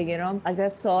این اینستاگرام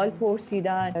ازت سوال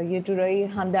پرسیدن، یه جورایی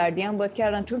همدردی هم باد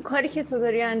کردن، چون کاری که تو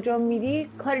داری انجام میدی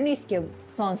کاری نیست که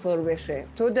سانسور بشه.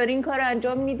 تو داری این کار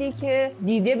انجام میدی که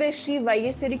دیده بشی و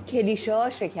یه سری کلیشه ها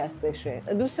شکست بشه.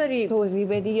 دوست داری توضیح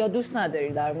بدی یا دوست نداری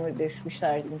در موردش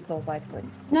بیشتر از این صحبت کنی؟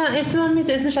 نه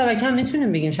اسم شبکه هم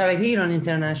میتونیم بگیم شبکه ایران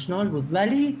اینترنشنال بود،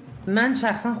 ولی من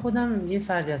شخصا خودم یه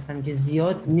فردی هستم که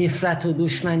زیاد نفرت و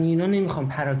دشمنی اینا نمیخوام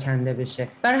پراکنده بشه.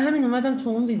 برای همین اومدم تو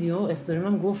اون ویدیو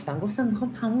استوریم گفتم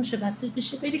میخوام تموم شه، بس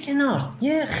بشه، بری کنار.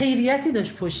 یه خیریتی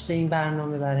داشت پشت این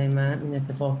برنامه برای من این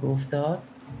اتفاق افتاد.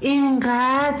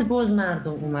 اینقدر باز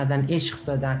مردم اومدن عشق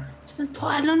دادن، گفتن تا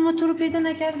الان ما تو رو پیدا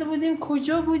نکرده بودیم،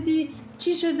 کجا بودی،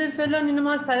 چی شده فلان. اینو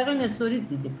ما از طریق این استوری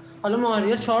دیدیم. حالا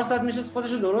ماریا 4 ساعت میشست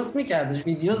خودش رو درست میکردش،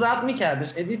 ویدیو ضبط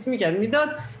میکردش، ادیت میکرد، میداد.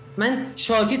 من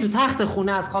شاکی تو تخت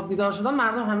خونه از خواب بیدار شدم،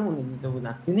 مردم همه اونو دیده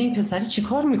بودن. این پسری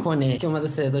چیکار میکنه که اومده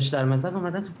صداش در اومد. بعد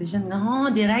اومدن تو پیج،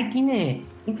 نه درک اینه،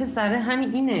 این پسره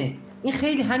همینه. این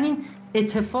خیلی همین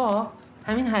اتفاق،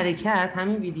 همین حرکت،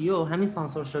 همین ویدیو، همین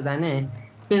سانسور شدنه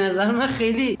به نظر من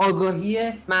خیلی آگاهی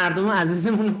مردم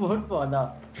عزیزمون رو برد بالا.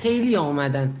 خیلی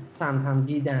اومدن سمتم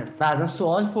دیدن، بعضا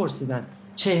سوال پرسیدن.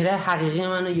 چهره حقیقی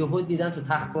منو یهو دیدن تو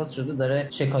تخت باز شده داره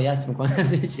شکایت میکنه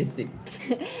از یه چیزی.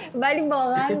 ولی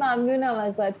واقعا ممنونم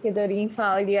ازت که داری این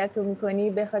فعالیت رو میکنی،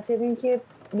 به خاطر اینکه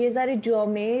یه ذره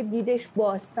جامعه دیدش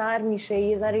بازتر میشه،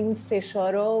 یه ذره این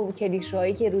فشارا و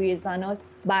کلیشه‌هایی که روی زناست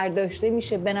برداشته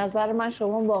میشه. به نظر من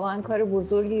شما واقعا کار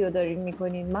بزرگی رو دارین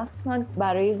میکنین، مخصوصا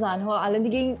برای زنها. الان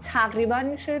دیگه این تقریبا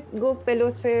میشه گفت به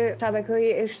لطف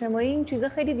شبکه‌های اجتماعی این چیزا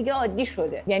خیلی دیگه عادی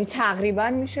شده. یعنی تقریبا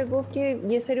میشه گفت که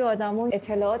یه سری آدما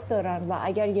اطلاعات دارن و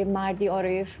اگر یه مردی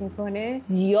آرایش میکنه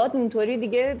زیاد اونطوری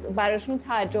دیگه براشون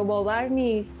تعجب آور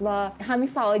نیست و همین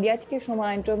فعالیتی که شما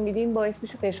انجام میدین باعث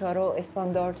میشه فشارها و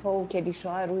استانداردها و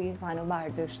کلیشه‌ها روی زنا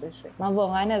برداشته شه. من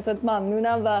واقعا ازت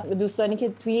ممنونم و دوستانی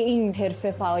که توی این حرفه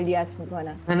خونه فعالیت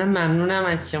میکنن. منم ممنونم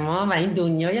از شما و این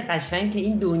دنیای قشنگ که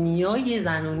این دنیای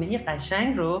زنونه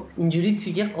قشنگ رو اینجوری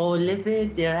توی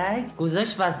قالب درگ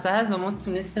گذاشت وسط و ما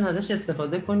تونستیم ازش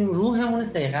استفاده کنیم، روحمون رو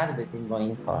صیقل بدیم با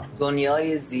این کار.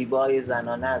 دنیای زیبای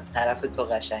زنانه از طرف تو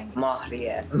قشنگ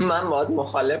ماهریه. من باید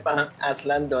مخالفم،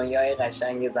 اصلا دنیای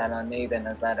قشنگ زنانه‌ای به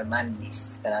نظر من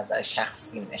نیست، به نظر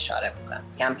شخصی اشاره میکنم.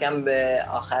 کم کم به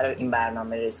آخر این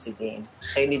برنامه رسیدیم.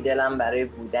 خیلی دلم برای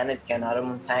بودنت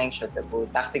کنارمون تنگ شده بود.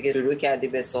 وقتی که شروع کردی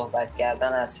به صحبت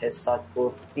کردن از حسات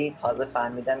گفتی، تازه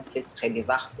فهمیدم که خیلی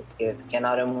وقت بود که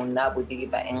کنارمون نبودی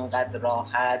و اینقدر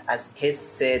راحت از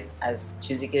حست، از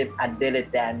چیزی که از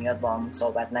دلت در میاد با همون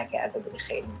صحبت نکرده بودی.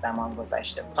 خیلی زمان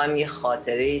گذشته. میخوایم یه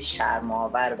خاطره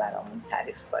شرم‌آور برامون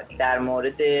تعریف کنی. در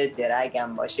مورد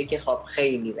درگم باشه که خب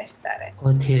خیلی بهتره.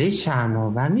 خاطره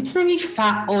شرم‌آور میتونم یک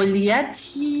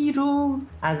فعالیتی رو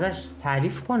ازش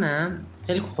تعریف کنم.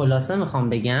 خیلی خلاصه میخوام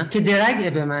بگم که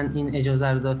درگ به من این اجازه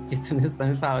رو داد که تونستم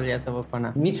این فعالیت رو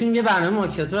بکنم. میتونیم یه برنامه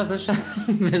ماکیاتو رو اصلا شاید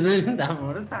بذاریم در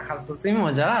مورد تخصصی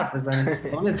ماجرا حرف بزنیم.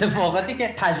 اتفاقاتی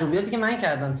که تجربیاتی که من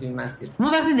کردم توی این مسیر.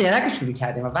 ما وقتی درگ شروع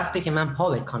کردیم و وقتی که من پا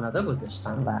به کانادا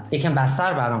گذاشتم و یکم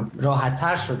بستر برام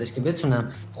راحت‌تر شدش که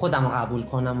بتونم خودم رو قبول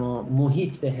کنم و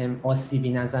محیط بهم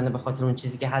آسیبی نزنه به خاطر اون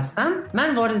چیزی که هستم،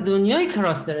 من وارد دنیای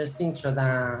کراس درسینگ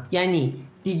شدم. یعنی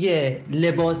دیگه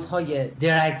لباس‌های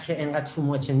درگ که انقدر تو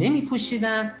ماچه نمی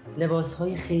پوشیدم،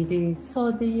 لباس‌های خیلی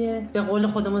ساده به قول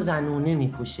خودمون زنونه می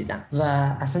پوشیدم و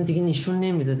اصلا دیگه نشون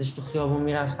نمیدادش. تو خیابون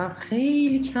میرفتم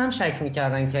خیلی کم شک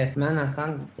میکردن که من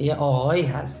اصلا یه آقایی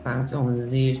هستم که اون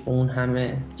زیر اون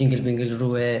همه جینگل بینگل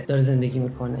روه داره زندگی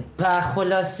میکنه. و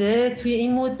خلاصه توی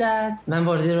این مدت من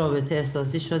وارد رابطه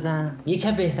احساسی شدم، یکی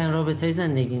از بهترین رابطه‌های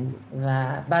زندگیم و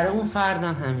برای اون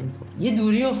فردم همینطور. یه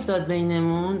دوری افتاد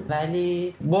بینمون،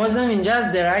 ولی بازم اینجا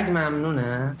از درگ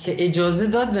ممنونم که اجازه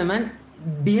داد به من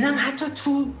برم حتی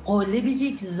تو قالب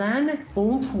یک زن با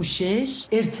اون پوشش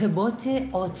ارتباط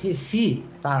عاطفی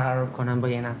برقرار کنم با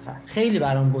یه نفر. خیلی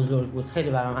برام بزرگ بود، خیلی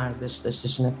برام ارزش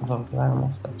داشتش این اتفاقی که برام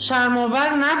افتاد. شرم‌آور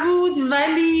نبود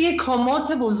ولی یه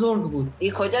کامات بزرگ بود.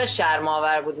 این کجا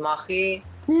شرم‌آور بود ماخی؟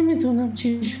 نمیدونم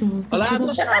چی شد. حالا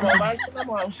حتی شرم‌آور کنم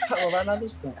و هم شرم‌آور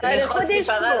نداشتم. خودش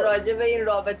فقط راجع به این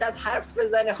رابطت حرف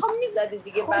بزنه. خب میزدی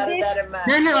دیگه برادر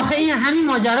من. نه آخه این همین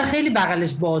ماجرا خیلی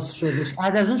بغلش باز شدش.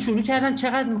 بعد از اون شروع کردن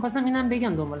چقدر می‌خواستم اینم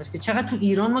بگم دنبالش که چقدر تو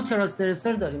ایران ما کراس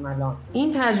درسر داریم الان.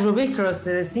 این تجربه کراس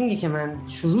درسینگی که من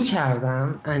شروع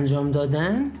کردم انجام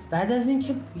دادن، بعد از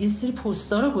اینکه یه سری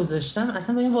پست‌ها رو گذاشتم،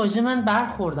 اصلا با این واژه من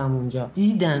برخوردم اونجا.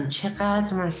 دیدم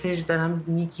چقدر مسیج دارم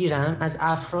میگیرم از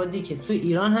افرادی که تو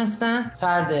ایران هستن،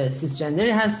 فرد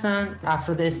سیسجندری هستن،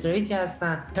 افراد استریتی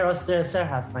هستن، کراس درسر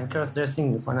هستن، کراس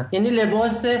درسینگ میکنن. یعنی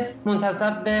لباس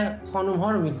منتسب به خانم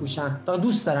ها رو میپوشن تا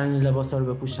دوست دارن این لباس ها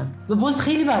رو بپوشن و باز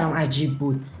خیلی برام عجیب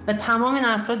بود و تمام این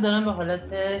افراد دارن به حالت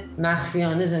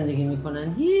مخفیانه زندگی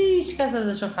میکنن، هیچ کس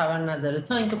ازشون خبر نداره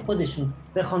تا اینکه خودشون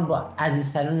بخوان با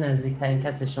عزیزترین نزدیکترین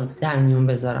کسشون در میون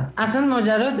بذارن. اصلا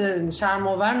ماجرا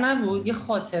شرم‌آور نبود، یه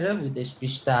خاطره بودش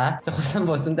بیشتر که خواستم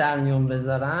باهاتون در میون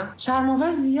بذارم.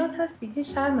 شرم‌آور زیاد هست دیگه،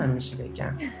 شرمم میشه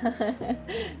بگم.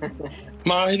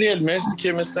 ماهریل مرسی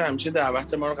که مثل همیشه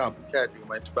دعوت ما رو قبول کردی،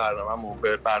 اومدی تو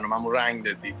برنامه‌مون رنگ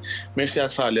دادی. مرسی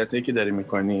از فعالیتایی که داری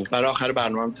میکنی. برای آخر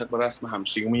برنامه طبق رسم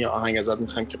همیشگیمون یه آهنگ ازت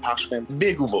میخوایم که پخش کنیم،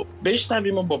 بگو و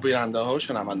بشنویم و با بیننده‌ها و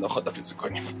شنونده‌ها خداحافظی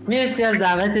کنیم. مرسی از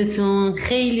دعوتتون.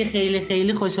 خیلی خیلی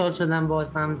خیلی خوشحال شدم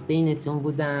باز هم بینتون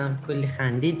بودم. کلی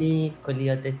خندیدیم، کلی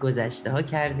یاد گذشته ها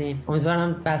کردیم.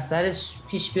 امیدوارم بسترش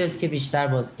پیش بیاد که بیشتر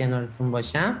باز کنارتون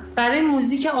باشم. برای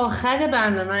موزیک آخر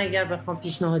برنامه اگر بخوام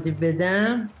پیشنهادی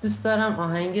بدم، دوست دارم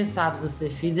آهنگ سبز و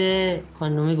سفید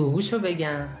خانم گوگوشو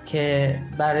بگم که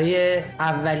برای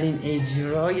اولین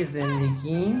اجرای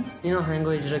زندگیم این آهنگو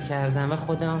اجرا کردم و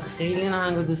خودم خیلی این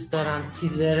آهنگو دوست دارم.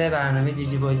 تیزر برنامه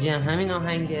جیجی باجی هم همین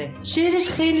آهنگه. شعرش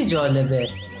خیلی جالبه،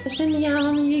 داشته میگه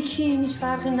هممون یکی، هیچ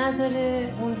فرقی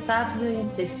نداره، اون سبز این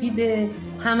سفیده،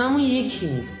 هممون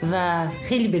یکی و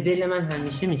خیلی به دل من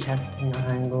همیشه میچسبه این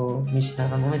آهنگو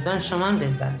میشنوم. امیدوارم شما هم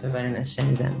لذت ببرین از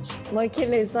شنیدنش. ما که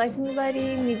لذت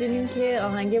میبریم، میدونیم که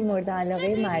آهنگ مورد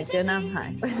علاقه مرجان هم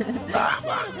هست.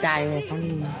 دقیقاً.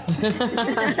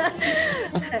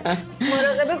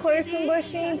 مراقب خودتون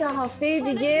باشین تا هفته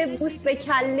دیگه. بوس به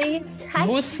کله تک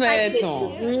بوس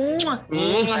بهتون.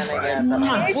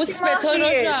 بوس به تو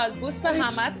روشاد، بوس به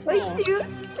همتون.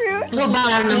 تو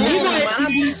برنامه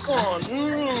بعدی بوس کن.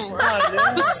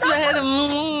 بوس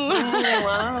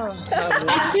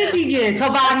بس دیگه تا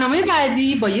برنامه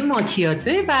بعدی با یه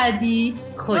ماکیاتو بعدی.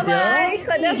 خدا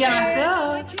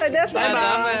نگهدار.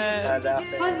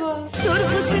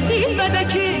 سرخ و سفید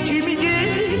بدکه کی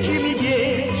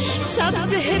میگه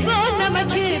سبز هوا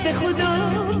نمکه به خدا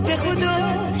به خدا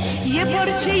یه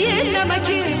پارچه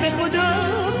نمکه به خدا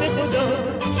به خدا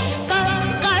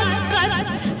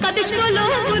قدش بالا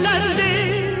بلنده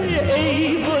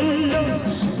ای بلا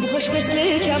موهاش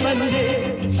مثل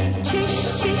جمنده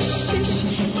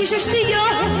چشش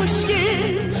سیاه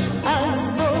خوشگل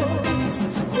از باز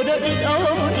خدا این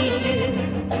آینه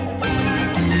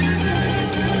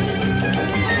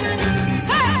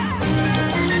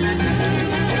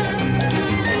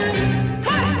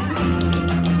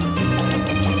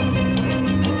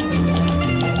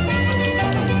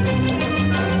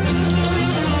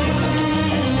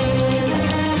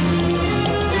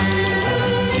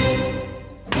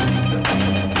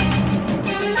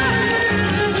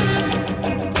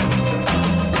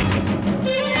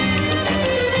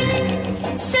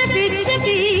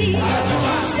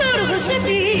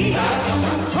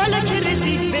حالا که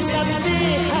رسید به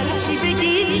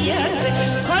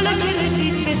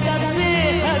سبزه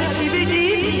هرچی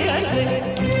بگی میارزه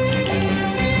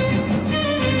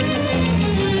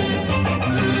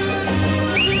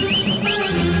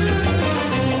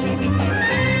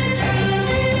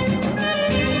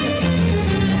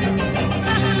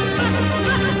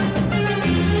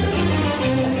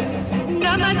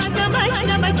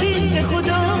نمکی به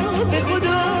خدا به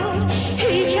خدا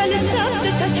هیکل سبز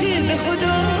تکه به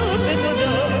خدا به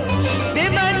خدا به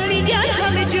من میگن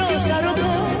همه جا سر و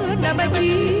پا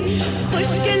نمکی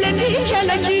خوشگل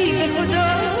نیکلکی به خدا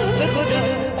به خدا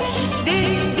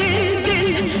دل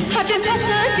هر دل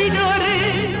پسندی داره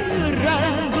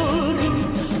رنگ و رو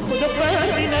خدا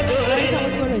فرقی نداره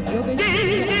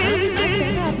دل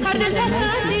هر دل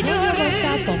پسندی داره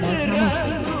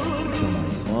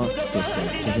ما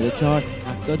 44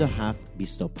 77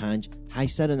 25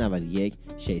 891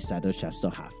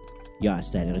 667 یا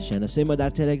از طریق شناسه ما در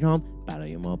تلگرام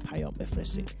برای ما پیام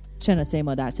بفرستید. شناسه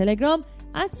ما در تلگرام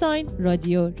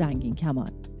 @رادیو رنگین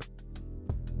کمان.